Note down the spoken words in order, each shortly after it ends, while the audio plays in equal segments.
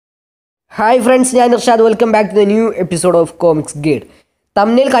Hi friends, ഞാൻ Irshad. Welcome back to the new episode of comics guide.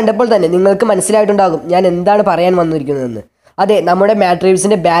 Thumbnail കണ്ടപ്പോൾ തന്നെ നിങ്ങൾക്ക് മനസ്സിലായിട്ടുണ്ടാകും ഞാൻ എന്താണ് പറയാൻ വന്നിരിക്കുന്നതെന്ന്. അതെ, നമ്മുടെ മാറ്റ്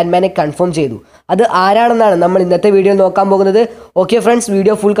റീവ്സിൻ്റെ ബാറ്റ്മാനെ കൺഫേം ചെയ്തു. അത് ആരാണെന്നാണ് നമ്മൾ ഇന്നത്തെ വീഡിയോയിൽ നോക്കാൻ പോകുന്നത്. ഓക്കെ ഫ്രണ്ട്സ്,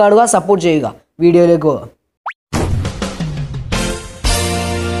 വീഡിയോ ഫുൾ കാണുക, സപ്പോർട്ട് ചെയ്യുക. വീഡിയോയിലേക്ക് പോകാം.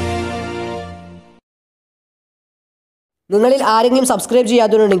 നിങ്ങളിൽ ആരെങ്കിലും സബ്സ്ക്രൈബ്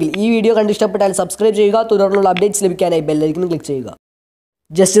ചെയ്യാത്തവരുണ്ടെങ്കിൽ ഈ വീഡിയോ കണ്ട് ഇഷ്ടപ്പെട്ടാൽ സബ്സ്ക്രൈബ് ചെയ്യുക. തുടർന്നുള്ള അപ്ഡേറ്റ്സ് ലഭിക്കാനായി ബെല്ലൈക്കൺ ക്ലിക്ക് ചെയ്യുക.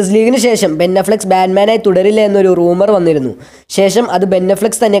 ജസ്റ്റിസ് ലീഗിന് ശേഷം ബെൻ അഫ്ലെക്സ് ബാറ്റ്മാനായി തുടരില്ല എന്നൊരു റൂമർ വന്നിരുന്നു. ശേഷം അത് ബെൻ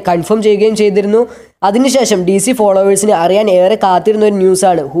അഫ്ലെക്സ് തന്നെ കൺഫേം ചെയ്യുകയും ചെയ്തിരുന്നു. അതിനുശേഷം DC ഫോളോവേഴ്സിന് അറിയാൻ ഏറെ കാത്തിരുന്ന ഒരു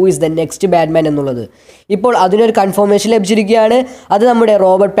ന്യൂസാണ് who is the next Batman എന്നുള്ളത്. ഇപ്പോൾ അതിനൊരു കൺഫർമേഷൻ ലഭിച്ചിരിക്കുകയാണ്. അത് നമ്മുടെ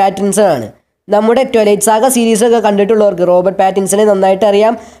റോബർട്ട് പാറ്റിൻസൺ ആണ്. നമ്മുടെ ട്വൈലൈറ്റ് സാഗ സീരീസൊക്കെ കണ്ടിട്ടുള്ളവർക്ക് റോബർട്ട് പാറ്റിൻസനെ നന്നായിട്ട്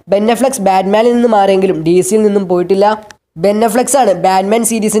അറിയാം. ബെൻ അഫ്ലെക്സ് ബാറ്റ്മാനിൽ നിന്ന് മാറിയെങ്കിലും DC-യിൽ നിന്നും പോയിട്ടില്ല. ബെൻ അഫ്ലെക്സ് ആണ് ബാറ്റ്മാൻ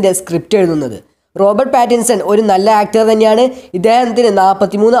സീരീസിൻ്റെ സ്ക്രിപ്റ്റ് എഴുതുന്നത്. റോബർട്ട് പാറ്റിൻസൺ ഒരു നല്ല ആക്ടർ തന്നെയാണ്. ഇദ്ദേഹത്തിന്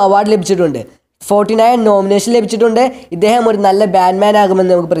 43 അവാർഡ് ലഭിച്ചിട്ടുണ്ട്, 49 നോമിനേഷൻ ലഭിച്ചിട്ടുണ്ട്. ഇദ്ദേഹം ഒരു നല്ല ബാറ്റ്മാൻ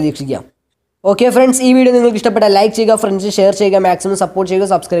ആകുമെന്ന് നമുക്ക് പ്രതീക്ഷിക്കാം. ഓക്കെ ഫ്രണ്ട്സ്, ഈ വീഡിയോ നിങ്ങൾക്ക് ഇഷ്ടപ്പെട്ടാൽ ലൈക്ക് ചെയ്യുക, ഫ്രണ്ട്സ് ഷെയർ ചെയ്യുക, മാക്സിമം സപ്പോർട്ട് ചെയ്യുക,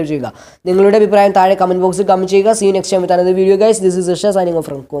 സബ്സ്ക്രൈബ് ചെയ്യുക. നിങ്ങളുടെ അഭിപ്രായം താഴെ കമൻറ്റ് ബോക്സിൽ കമൻറ്റ് ചെയ്യുക. See you next time with another video guys. This is Irshad signing off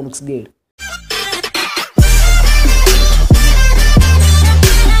from comics guide.